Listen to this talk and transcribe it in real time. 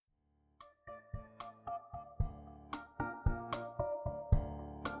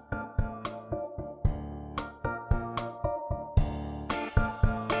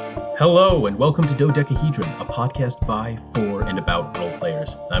Hello, and welcome to Dodecahedron, a podcast by, for, and about role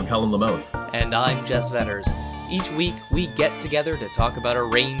players. I'm Colin Lamoth. And I'm Jess Vetters. Each week, we get together to talk about a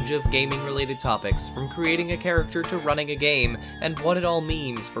range of gaming-related topics, from creating a character to running a game, and what it all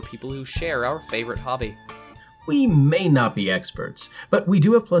means for people who share our favorite hobby. We may not be experts, but we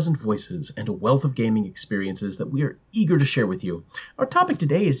do have pleasant voices and a wealth of gaming experiences that we are eager to share with you. Our topic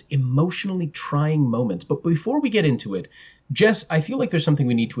today is emotionally trying moments, but before we get into it, Jess, I feel like there's something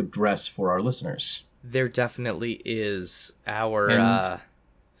we need to address for our listeners. There definitely is. Our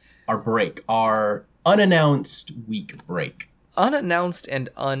break, our unannounced week break. Unannounced and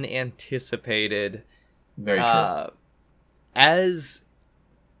unanticipated. Very true. As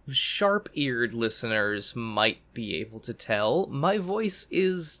sharp-eared listeners might be able to tell, my voice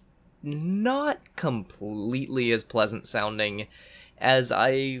is not completely as pleasant sounding as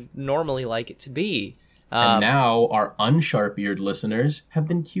I normally like it to be. And now our unsharp-eared listeners have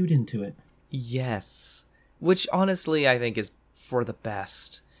been cued into it. Yes. Which honestly I think is for the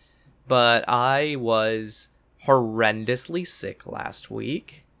best. But I was horrendously sick last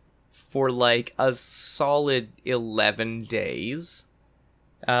week for like a solid 11 days.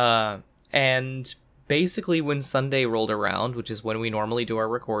 And basically when Sunday rolled around, which is when we normally do our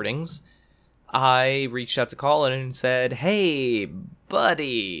recordings, I reached out to Colin and said, "Hey,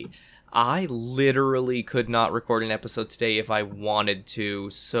 buddy, I literally could not record an episode today if I wanted to,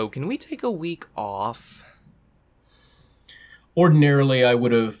 so can we take a week off?" Ordinarily, I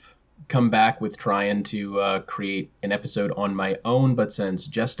would have come back with trying to create an episode on my own, but since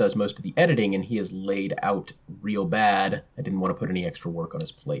Jess does most of the editing and he is laid out real bad, I didn't want to put any extra work on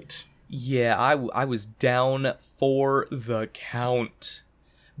his plate. Yeah, I was down for the count.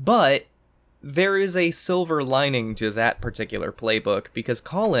 But there is a silver lining to that particular playbook, because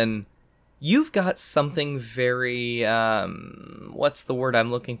Colin, you've got something very, what's the word I'm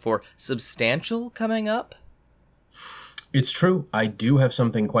looking for? Substantial coming up? It's true. I do have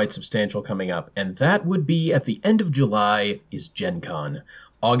something quite substantial coming up, and that would be at the end of July is Gen Con.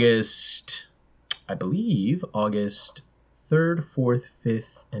 August 3rd, 4th,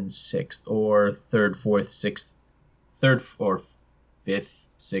 5th, and 6th, or 3rd, 4th, 6th, 3rd, or 5th,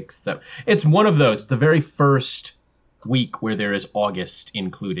 6th. It's one of those. It's the very first week where there is August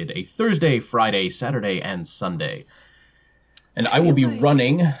included. A Thursday, Friday, Saturday, and Sunday. And I will be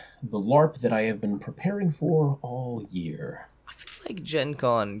running the LARP that I have been preparing for all year. I feel like Gen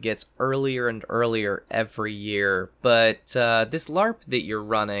Con gets earlier and earlier every year, but this LARP that you're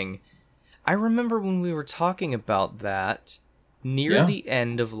running, I remember when we were talking about that near the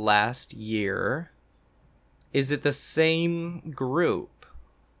end of last year. Is it the same group?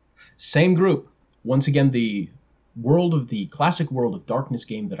 Same group. Once again, the classic World of Darkness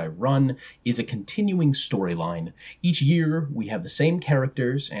game that I run is a continuing storyline. Each year, we have the same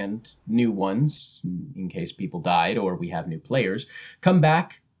characters and new ones, in case people died or we have new players, come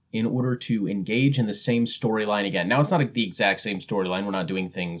back in order to engage in the same storyline again. Now, it's not the exact same storyline. We're not doing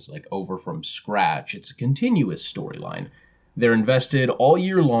things like over from scratch. It's a continuous storyline. They're invested all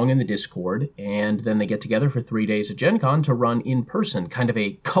year long in the Discord, and then they get together for 3 days at Gen Con to run in person, kind of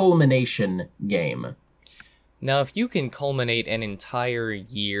a culmination game. Now, if you can culminate an entire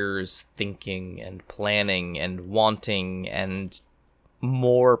year's thinking and planning and wanting and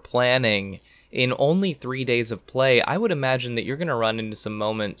more planning in only 3 days of play, I would imagine that you're going to run into some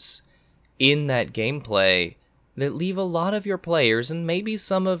moments in that gameplay that leave a lot of your players and maybe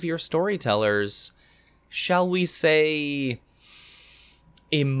some of your storytellers, shall we say,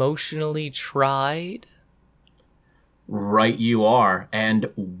 emotionally tried? Right you are, and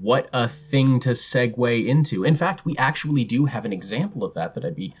what a thing to segue into. In fact, we actually do have an example of that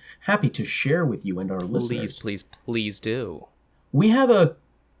I'd be happy to share with you and our listeners. Please do. We have a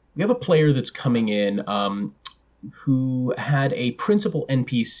player that's coming in who had a principal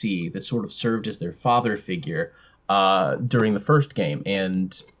NPC that sort of served as their father figure during the first game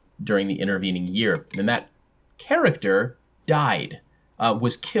and during the intervening year. And that character died,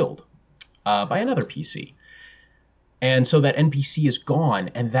 was killed by another PC. And so that NPC is gone,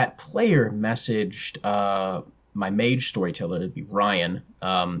 and that player messaged my mage storyteller, it'd be Ryan,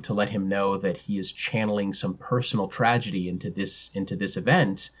 to let him know that he is channeling some personal tragedy into this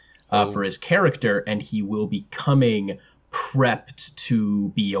event for his character, and he will be coming prepped to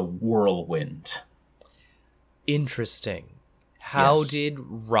be a whirlwind. Interesting. How did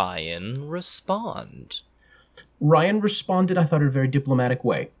Ryan respond? Ryan responded, I thought, in a very diplomatic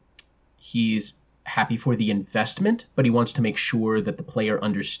way. He's happy for the investment, but he wants to make sure that the player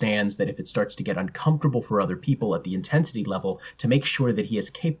understands that if it starts to get uncomfortable for other people at the intensity level, to make sure that he is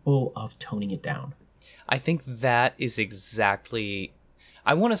capable of toning it down. I think that is exactly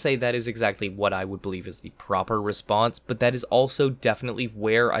I want to say that is exactly what I would believe is the proper response, but that is also definitely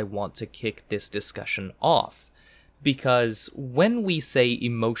where I want to kick this discussion off. Because when we say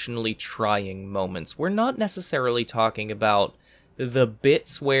emotionally trying moments, we're not necessarily talking about the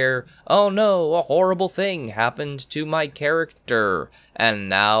bits where, oh no, a horrible thing happened to my character, and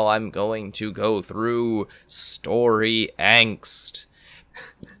now I'm going to go through story angst.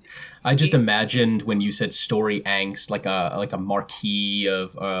 I just imagined when you said story angst, like a marquee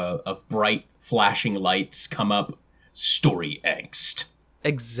of bright flashing lights come up. Story angst.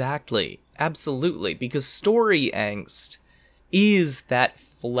 Exactly. Absolutely. Because story angst is that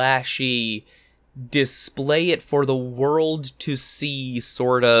flashy, display it for the world to see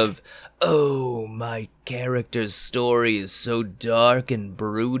sort of, oh, my character's story is so dark and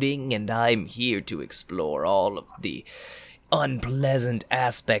brooding, and I'm here to explore all of the unpleasant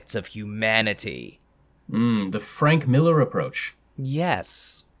aspects of humanity. The Frank Miller approach.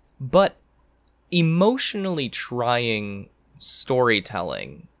 Yes. But emotionally trying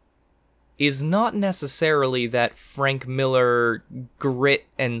storytelling is not necessarily that Frank Miller grit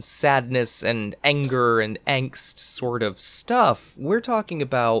and sadness and anger and angst sort of stuff. We're talking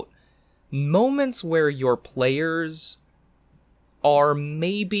about moments where your players are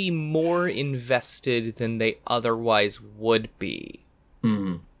maybe more invested than they otherwise would be.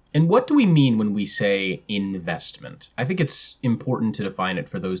 Mm-hmm. And what do we mean when we say investment? I think it's important to define it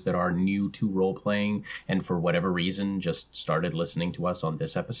for those that are new to role-playing and for whatever reason just started listening to us on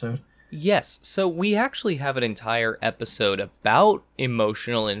this episode. Yes, so we actually have an entire episode about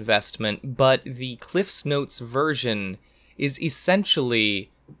emotional investment, but the Cliff's Notes version is essentially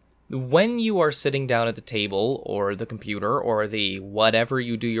when you are sitting down at the table or the computer or the whatever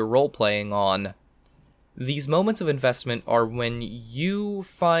you do your role-playing on, these moments of investment are when you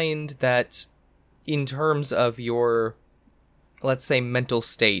find that in terms of your, let's say, mental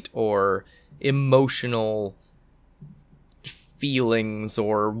state or emotional feelings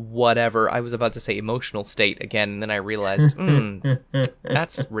or whatever. I was about to say emotional state again, and then I realized,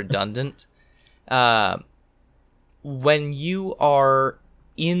 that's redundant. When you are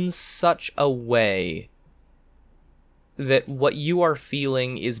in such a way that what you are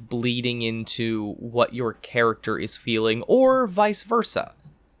feeling is bleeding into what your character is feeling, or vice versa.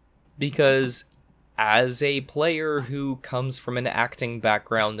 Because as a player who comes from an acting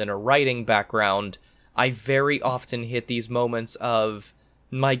background and a writing background, I very often hit these moments of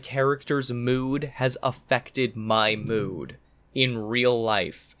my character's mood has affected my mood in real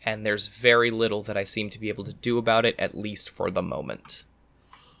life, and there's very little that I seem to be able to do about it, at least for the moment.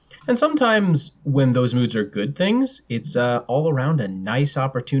 And sometimes when those moods are good things, it's all around a nice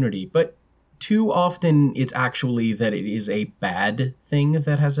opportunity. But too often it's actually that it is a bad thing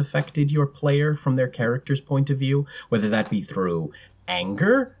that has affected your player from their character's point of view, whether that be through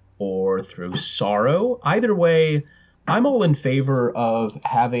anger or through sorrow. Either way, I'm all in favor of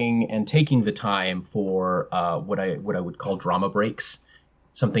having and taking the time for what I would call drama breaks.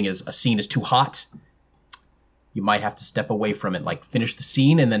 A scene is too hot. You might have to step away from it, like finish the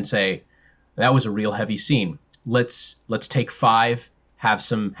scene and then say, that was a real heavy scene. Let's take 5, have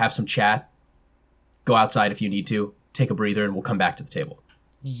some chat, go outside if you need to, take a breather, and we'll come back to the table.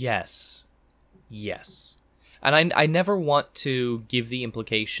 Yes. And I never want to give the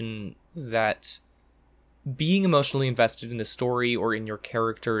implication that being emotionally invested in the story or in your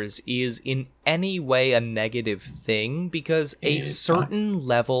characters is in any way a negative thing, because a certain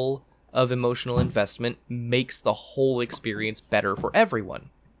level of emotional investment makes the whole experience better for everyone.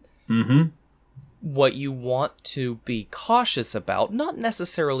 Mm-hmm. What you want to be cautious about, not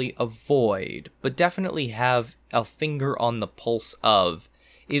necessarily avoid, but definitely have a finger on the pulse of,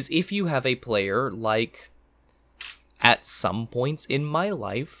 is if you have a player like, at some points in my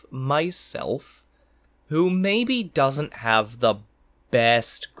life, myself, who maybe doesn't have the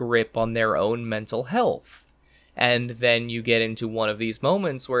best grip on their own mental health. And then you get into one of these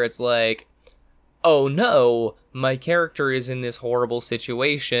moments where it's like, oh no, my character is in this horrible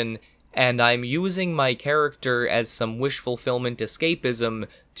situation, and I'm using my character as some wish fulfillment escapism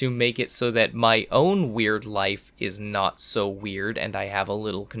to make it so that my own weird life is not so weird and I have a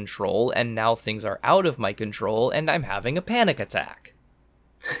little control, and now things are out of my control and I'm having a panic attack.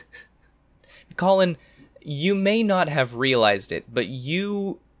 Colin, you may not have realized it, but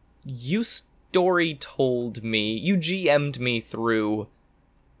you story told me, you GM'd me through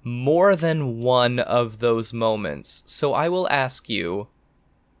more than one of those moments. So I will ask you,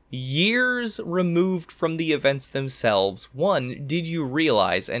 years removed from the events themselves, 1, did you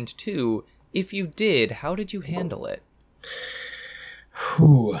realize? And 2, if you did, how did you handle it?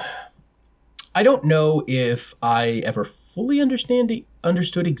 I don't know if I ever fully understand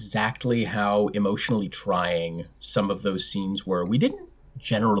understood exactly how emotionally trying some of those scenes were. We didn't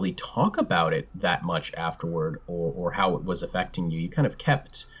generally talk about it that much afterward, or how it was affecting you. You kind of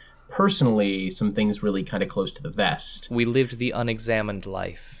kept personally some things really kind of close to the vest. We lived the unexamined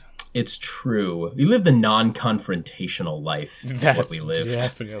life. It's true. We lived the non-confrontational life. That's what we lived.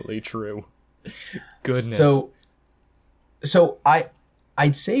 Definitely true. Goodness. So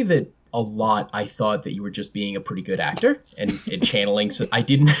I'd say that a lot I thought that you were just being a pretty good actor and channeling. So I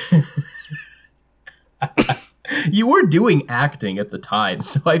didn't. You were doing acting at the time,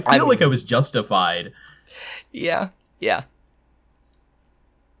 so I feel like I was justified. Yeah.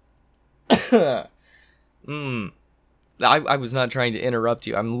 I was not trying to interrupt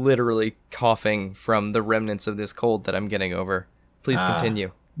you. I'm literally coughing from the remnants of this cold that I'm getting over. Please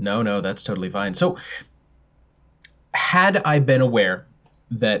continue. No, that's totally fine. So, had I been aware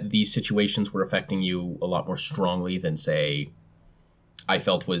that these situations were affecting you a lot more strongly than, say, I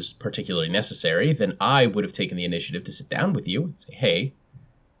felt was particularly necessary, then I would have taken the initiative to sit down with you and say, hey,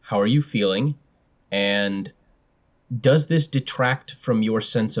 how are you feeling? And does this detract from your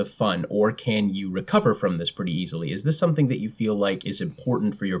sense of fun, or can you recover from this pretty easily? Is this something that you feel like is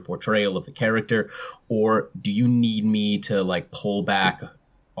important for your portrayal of the character, or do you need me to like pull back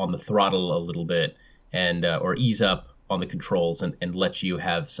on the throttle a little bit and or ease up on the controls and let you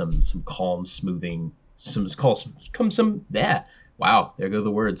have some calm smoothing, wow, there go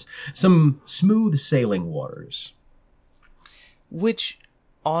the words, some smooth sailing waters? Which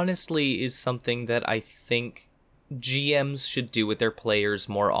honestly is something that I think GMs should do with their players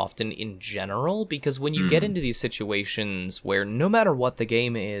more often in general, because when you get into these situations where no matter what the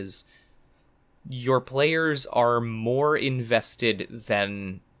game is, your players are more invested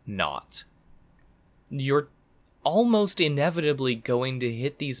than not. You're almost inevitably going to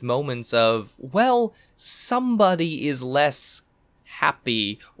hit these moments of, well, somebody is less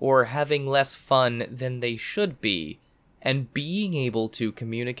happy or having less fun than they should be, and being able to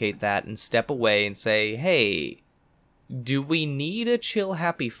communicate that and step away and say, hey, do we need a chill,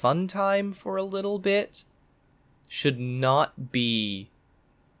 happy, fun time for a little bit? Should not be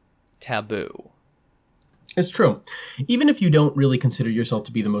taboo. It's true. Even if you don't really consider yourself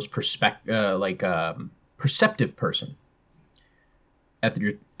to be the most perceptive person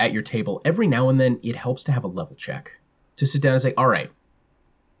at your table, every now and then it helps to have a level check. To sit down and say, all right,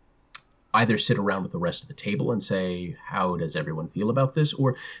 either sit around with the rest of the table and say, how does everyone feel about this?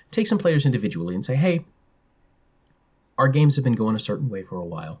 Or take some players individually and say, hey, our games have been going a certain way for a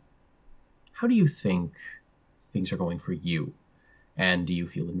while. How do you think things are going for you? And do you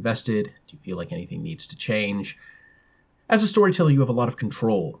feel invested? Do you feel like anything needs to change? As a storyteller, you have a lot of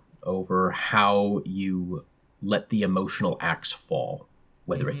control over how you let the emotional axe fall,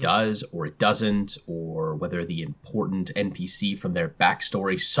 whether it does or it doesn't, or whether the important NPC from their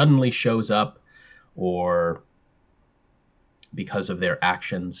backstory suddenly shows up, or because of their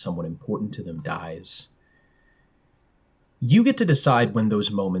actions, someone important to them dies. You get to decide when those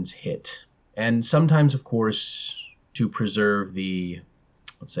moments hit. And sometimes, of course, to preserve the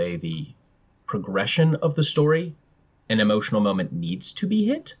progression of the story, an emotional moment needs to be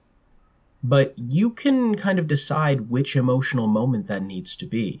hit. But you can kind of decide which emotional moment that needs to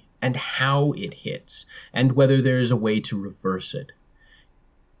be, and how it hits, and whether there is a way to reverse it.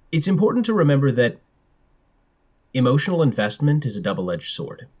 It's important to remember that emotional investment is a double-edged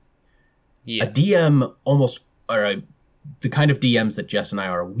sword. Yes. A DM the kind of DMs that Jess and I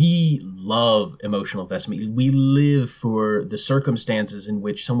are, we love emotional investment. We live for the circumstances in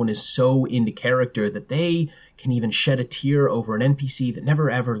which someone is so into character that they can even shed a tear over an NPC that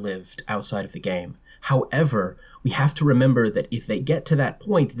never ever lived outside of the game. However, we have to remember that if they get to that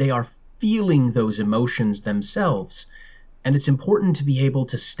point, they are feeling those emotions themselves. And it's important to be able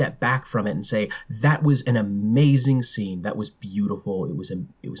to step back from it and say, that was an amazing scene. That was beautiful. It was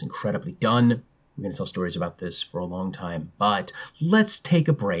incredibly done. We're going to tell stories about this for a long time, but let's take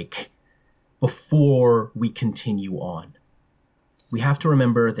a break before we continue on. We have to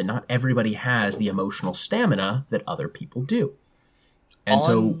remember that not everybody has the emotional stamina that other people do. And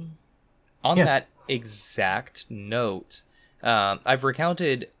on that exact note, I've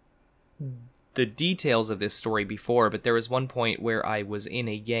recounted the details of this story before, but there was one point where I was in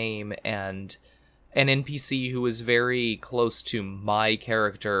a game and an NPC who was very close to my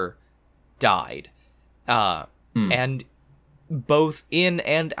character died. And both in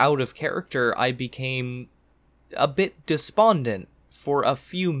and out of character, I became a bit despondent for a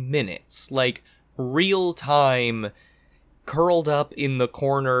few minutes, like real time, curled up in the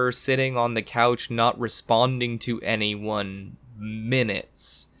corner, sitting on the couch, not responding to anyone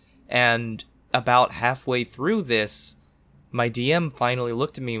minutes. And about halfway through this, my DM finally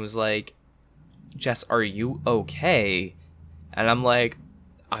looked at me and was like, Jess, are you okay? And I'm like,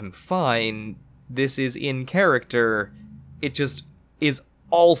 I'm fine. This is in character. It just is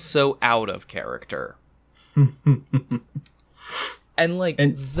also out of character.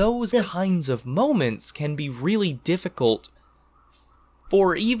 And those kinds of moments can be really difficult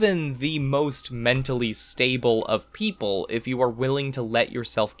for even the most mentally stable of people if you are willing to let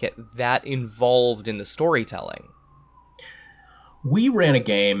yourself get that involved in the storytelling. We ran a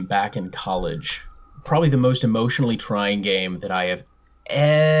game back in college, probably the most emotionally trying game that I have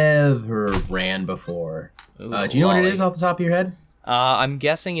ever ran before. Do you know what it is off the top of your head? I'm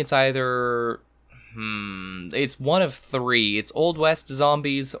guessing it's either... it's one of three. It's Old West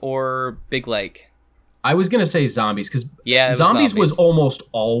Zombies or Big Lake. I was going to say Zombies, because Zombies was almost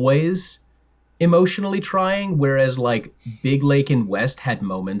always emotionally trying, whereas like Big Lake and West had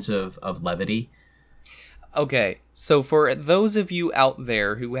moments of levity. Okay, so for those of you out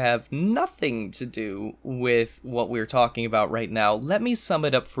there who have nothing to do with what we're talking about right now, let me sum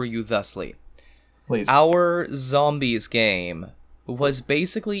it up for you thusly. Please. Our Zombies game was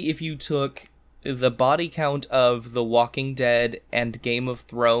basically if you took the body count of The Walking Dead and Game of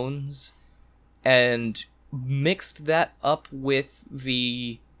Thrones and mixed that up with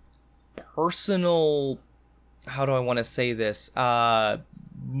the personal, how do I want to say this,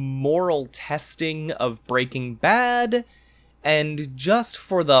 moral testing of Breaking Bad, and just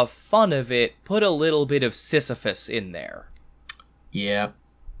for the fun of it, put a little bit of Sisyphus in there. Yeah,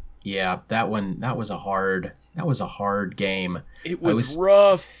 that was a hard game. It was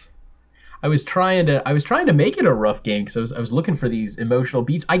rough. I was trying to make it a rough game because I was looking for these emotional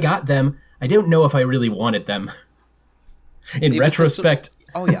beats. I got them. I don't know if I really wanted them. In retrospect.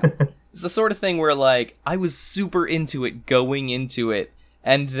 Oh yeah. It's the sort of thing where like I was super into it going into it,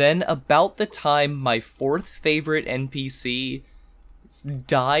 and then about the time my fourth favorite NPC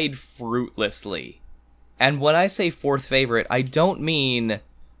died fruitlessly. And when I say fourth favorite, I don't mean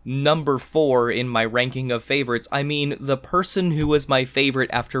number 4 in my ranking of favorites. I mean the person who was my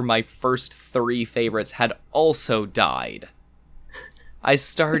favorite after my first 3 favorites had also died. I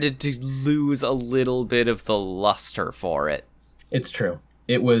started to lose a little bit of the luster for it. It's true.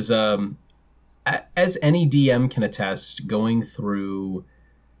 It was, as any DM can attest, going through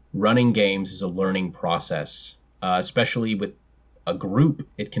running games is a learning process, especially with a group.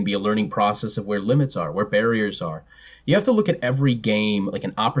 It can be a learning process of where limits are, where barriers are. You have to look at every game like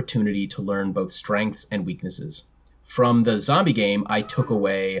an opportunity to learn both strengths and weaknesses. From the zombie game, I took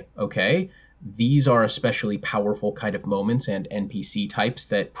away, okay, these are especially powerful kind of moments and NPC types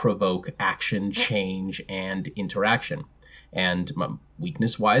that provoke action, change, and interaction. And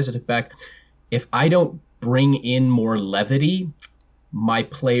weakness-wise, I took back, if I don't bring in more levity, my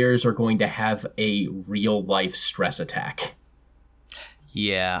players are going to have a real-life stress attack.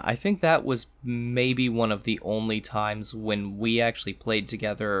 Yeah, I think that was maybe one of the only times when we actually played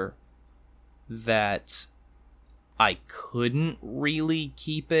together that I couldn't really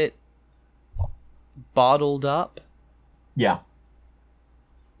keep it bottled up. Yeah.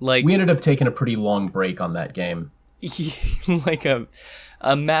 Like we ended up taking a pretty long break on that game. Like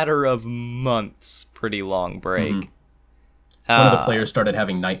a matter of months, pretty long break. Mm-hmm. One of the players started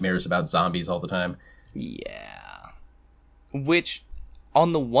having nightmares about zombies all the time. Yeah. Which,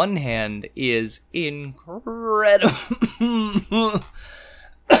 on the one hand, is incredible.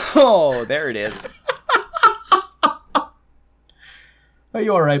 Oh, there it is. Are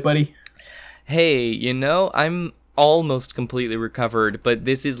you all right, buddy? Hey, you know, I'm almost completely recovered, but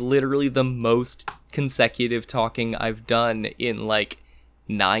this is literally the most consecutive talking I've done in,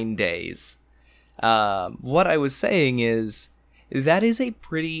 9 days. What I was saying is, that is a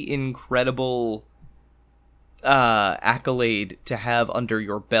pretty incredible accolade to have under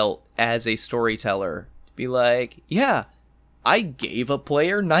your belt as a storyteller. Be like, yeah, I gave a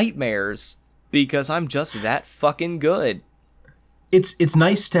player nightmares because I'm just that fucking good. It's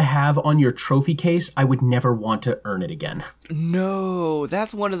nice to have on your trophy case. I would never want to earn it again. No,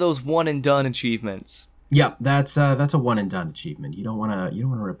 that's one of those one and done achievements. Yeah, that's a one and done achievement. You don't want to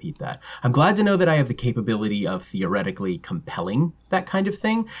repeat that. I'm glad to know that I have the capability of theoretically compelling that kind of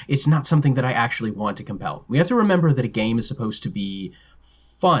thing. It's not something that I actually want to compel. We have to remember that a game is supposed to be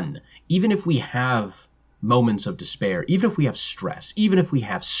fun, even if we have moments of despair, even if we have stress, even if we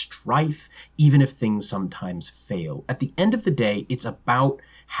have strife, even if things sometimes fail. At the end of the day, it's about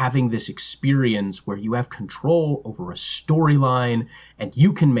having this experience where you have control over a storyline and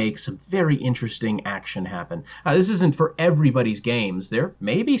you can make some very interesting action happen. This isn't for everybody's games. There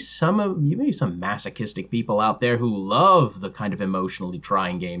may be some masochistic people out there who love the kind of emotionally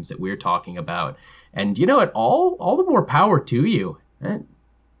trying games that we're talking about. And you know what? All the more power to you.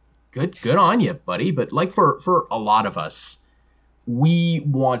 Good on you, buddy. But like for a lot of us, we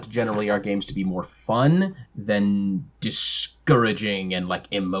want generally our games to be more fun than discouraging and like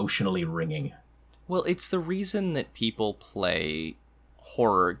emotionally ringing. Well, it's the reason that people play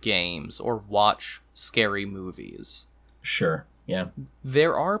horror games or watch scary movies. Sure, yeah.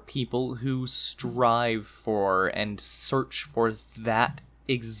 There are people who strive for and search for that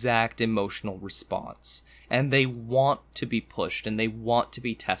exact emotional response. And they want to be pushed and they want to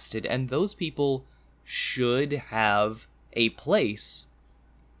be tested. And those people should have a place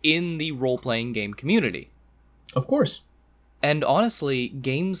in the role-playing game community. Of course. And honestly,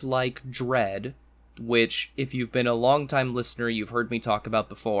 games like Dread, which if you've been a long-time listener, you've heard me talk about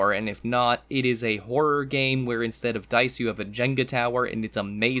before, and if not, it is a horror game where instead of dice, you have a Jenga tower, and it's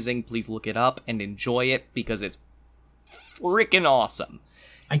amazing. Please look it up and enjoy it, because it's freaking awesome.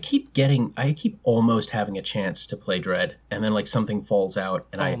 I keep almost having a chance to play Dread, and then like something falls out,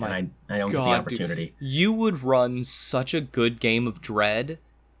 and I don't get the opportunity. Dude, you would run such a good game of Dread.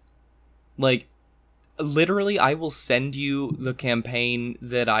 Like, literally, I will send you the campaign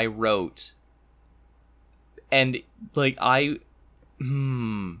that I wrote, and like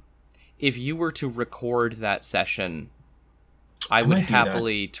if you were to record that session, I would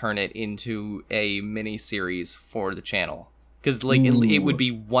happily turn it into a mini series for the channel. Because, like, it would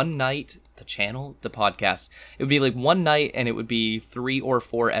be one night, the channel, the podcast, it would be, like, one night, and it would be 3 or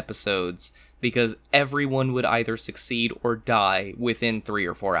 4 episodes, because everyone would either succeed or die within 3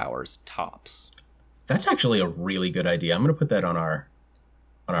 or 4 hours, tops. That's actually a really good idea. I'm going to put that on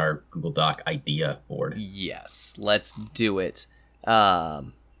our Google Doc idea board. Yes, let's do it.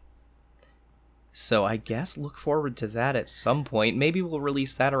 So I guess look forward to that at some point. Maybe we'll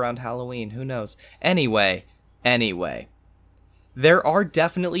release that around Halloween, who knows. Anyway. There are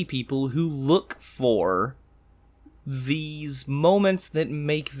definitely people who look for these moments that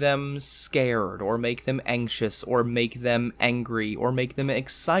make them scared, or make them anxious, or make them angry, or make them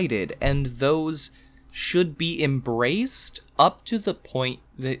excited, and those should be embraced up to the point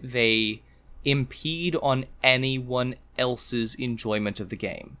that they impede on anyone else's enjoyment of the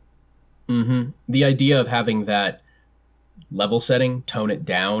game. Mm-hmm. The idea of having that level setting, tone it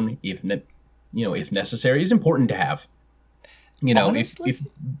down if necessary, is important to have. You know, if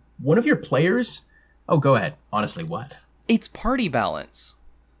one of your players... Oh, go ahead. Honestly, what? It's party balance.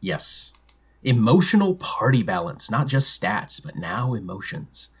 Yes. Emotional party balance. Not just stats, but now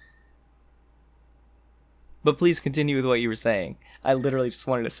emotions. But please continue with what you were saying. I literally just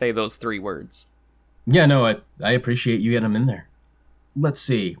wanted to say those 3 words. Yeah, no, I appreciate you getting them in there. Let's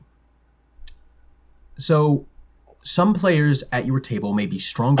see. So, some players at your table may be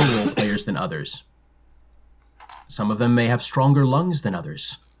stronger role players than others. Some of them may have stronger lungs than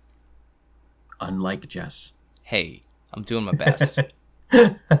others. Unlike Jess. Hey, I'm doing my best.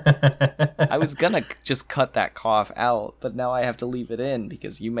 I was gonna just cut that cough out, but now I have to leave it in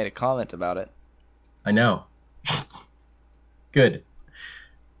because you made a comment about it. I know. Good.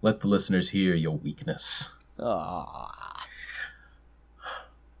 Let the listeners hear your weakness.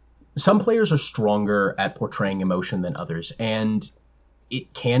 Some players are stronger at portraying emotion than others, and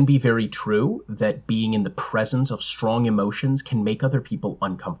it can be very true that being in the presence of strong emotions can make other people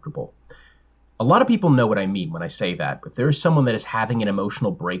uncomfortable. A lot of people know what I mean when I say that. If there is someone that is having an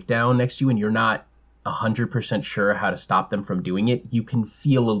emotional breakdown next to you and you're not 100% sure how to stop them from doing it, you can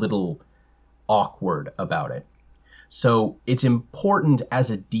feel a little awkward about it. So it's important as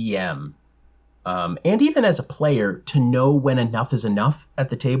a DM, and even as a player, to know when enough is enough at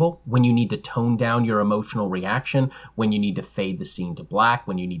the table, when you need to tone down your emotional reaction, when you need to fade the scene to black,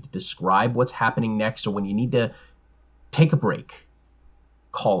 when you need to describe what's happening next, or when you need to take a break.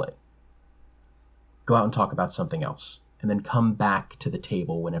 Call it. Go out and talk about something else, and then come back to the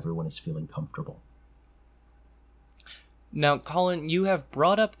table when everyone is feeling comfortable. Now, Colin, you have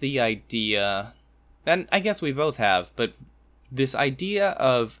brought up the idea, and I guess we both have, but this idea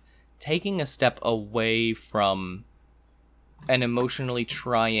of taking a step away from an emotionally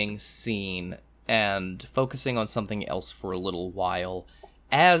trying scene and focusing on something else for a little while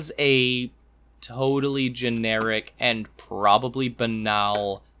as a totally generic and probably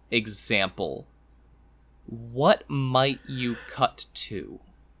banal example. What might you cut to?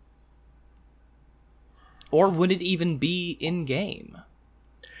 Or would it even be in-game?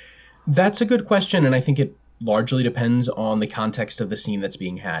 That's a good question, and I think it largely depends on the context of the scene that's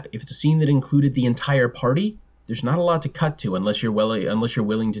being had. If it's a scene that included the entire party, there's not a lot to cut to unless you're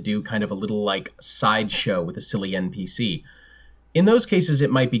willing to do kind of a little like sideshow with a silly NPC. In those cases, it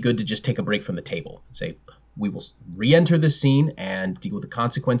might be good to just take a break from the table and say, we will re-enter this scene and deal with the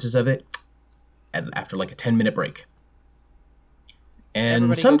consequences of it after like a 10-minute break. And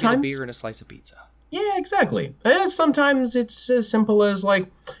Everybody sometimes go get a beer and a slice of pizza. Yeah, exactly. Sometimes it's as simple as like,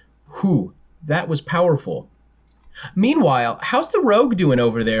 whew, that was powerful. Meanwhile, how's the rogue doing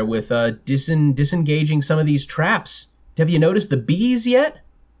over there with disengaging some of these traps? Have you noticed the bees yet?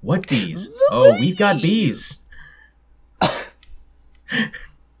 What bees? We've got bees.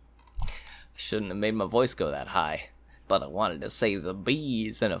 Shouldn't have made my voice go that high, but I wanted to say the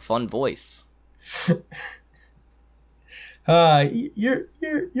bees in a fun voice. You're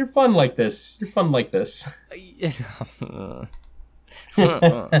fun like this. You're fun like this.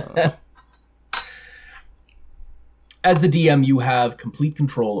 As the DM, you have complete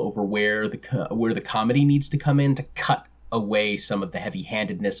control over where the comedy needs to come in to cut away some of the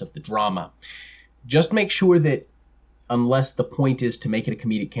heavy-handedness of the drama. Just make sure that, unless the point is to make it a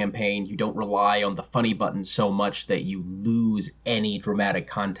comedic campaign, you don't rely on the funny button so much that you lose any dramatic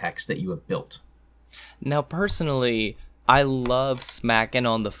context that you have built. Now, personally, I love smacking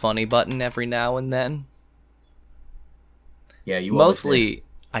on the funny button every now and then. Yeah, you mostly,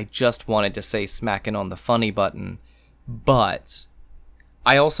 I just wanted to say smacking on the funny button, but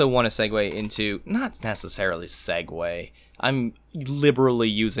I also want to segue into, not necessarily segue, I'm liberally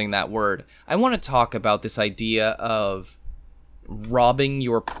using that word. I want to talk about this idea of robbing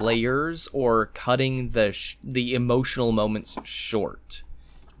your players or cutting the emotional moments short.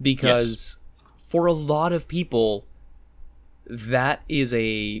 Because for a lot of people, that is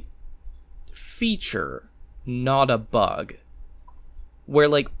a feature, not a bug. Where,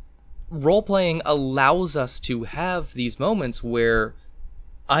 like, role-playing allows us to have these moments where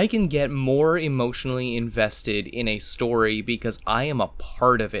I can get more emotionally invested in a story because I am a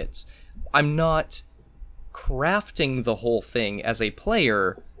part of it. I'm not crafting the whole thing as a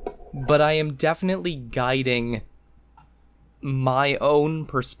player, but I am definitely guiding my own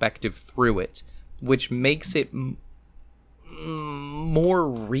perspective through it, which makes it more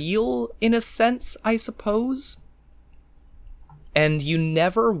real in a sense, I suppose. And you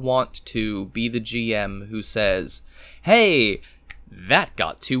never want to be the GM who says, hey, that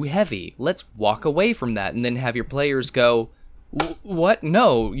got too heavy, let's walk away from that, and then have your players go, what?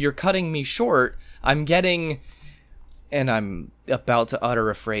 No, you're cutting me short. I'm getting... And I'm about to utter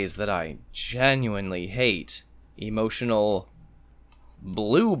a phrase that I genuinely hate. Emotional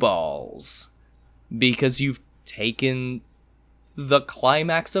blue balls. Because you've taken the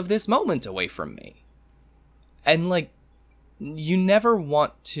climax of this moment away from me. And, like, you never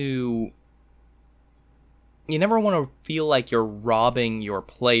want to feel like you're robbing your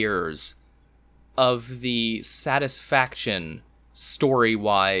players of the satisfaction,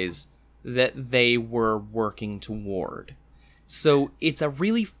 story-wise, that they were working toward. So it's a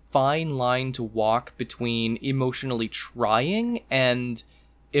really fine line to walk between emotionally trying and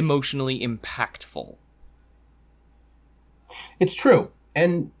emotionally impactful. It's true.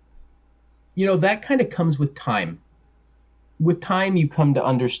 And, that kind of comes with time. With time, you come to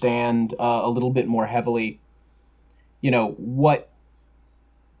understand a little bit more heavily, what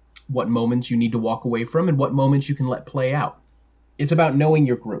moments you need to walk away from and what moments you can let play out. It's about knowing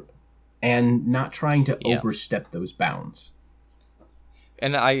your group and not trying to overstep those bounds.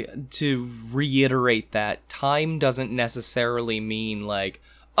 And to reiterate that, time doesn't necessarily mean like,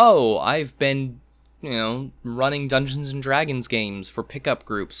 oh, I've been, running Dungeons and Dragons games for pickup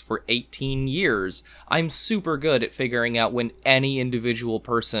groups for 18 years. I'm super good at figuring out when any individual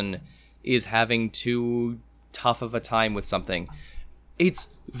person is having too tough of a time with something.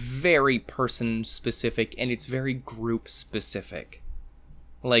 It's very person specific and it's very group specific.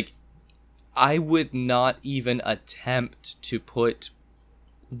 Like, I would not even attempt to put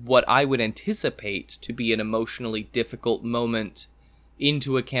what I would anticipate to be an emotionally difficult moment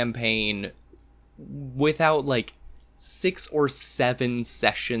into a campaign without, 6 or 7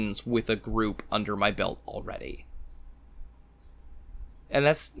 sessions with a group under my belt already. And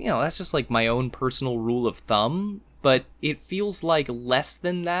that's just, my own personal rule of thumb, but it feels like less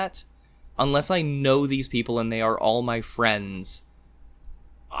than that. Unless I know these people and they are all my friends,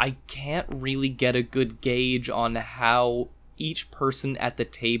 I can't really get a good gauge on how each person at the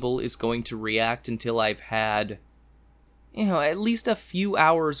table is going to react until I've had, at least a few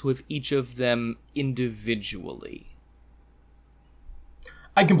hours with each of them individually.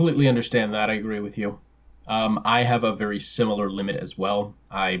 I completely understand that. I agree with you. I have a very similar limit as well.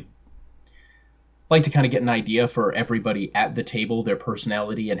 like to kind of get an idea for everybody at the table, their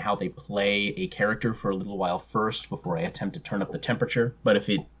personality and how they play a character for a little while first before I attempt to turn up the temperature. But if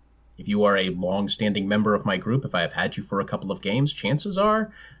you are a long-standing member of my group, if I have had you for a couple of games, chances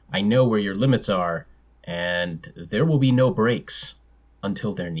are I know where your limits are, and there will be no breaks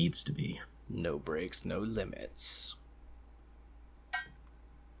until there needs to be. No breaks, no limits.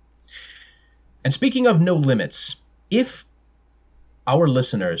 And speaking of no limits, if our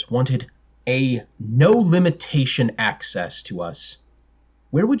listeners wanted a no limitation access to us,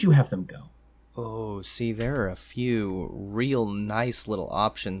 where would you have them go? Oh, see, there are a few real nice little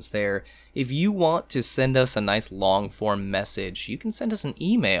options there. If you want to send us a nice long-form message, you can send us an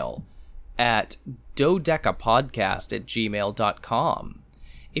email at dodecapodcast@gmail.com.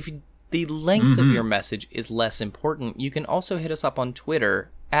 If the length of your message is less important, you can also hit us up on Twitter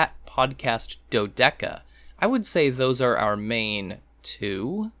at podcastdodeca. I would say those are our main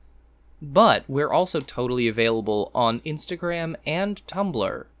two, but we're also totally available on Instagram and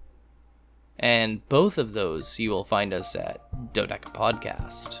Tumblr. And both of those you will find us at Dodeca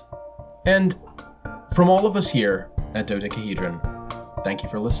Podcast. And from all of us here at Dodecahedron, thank you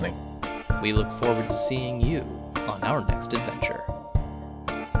for listening. We look forward to seeing you on our next adventure.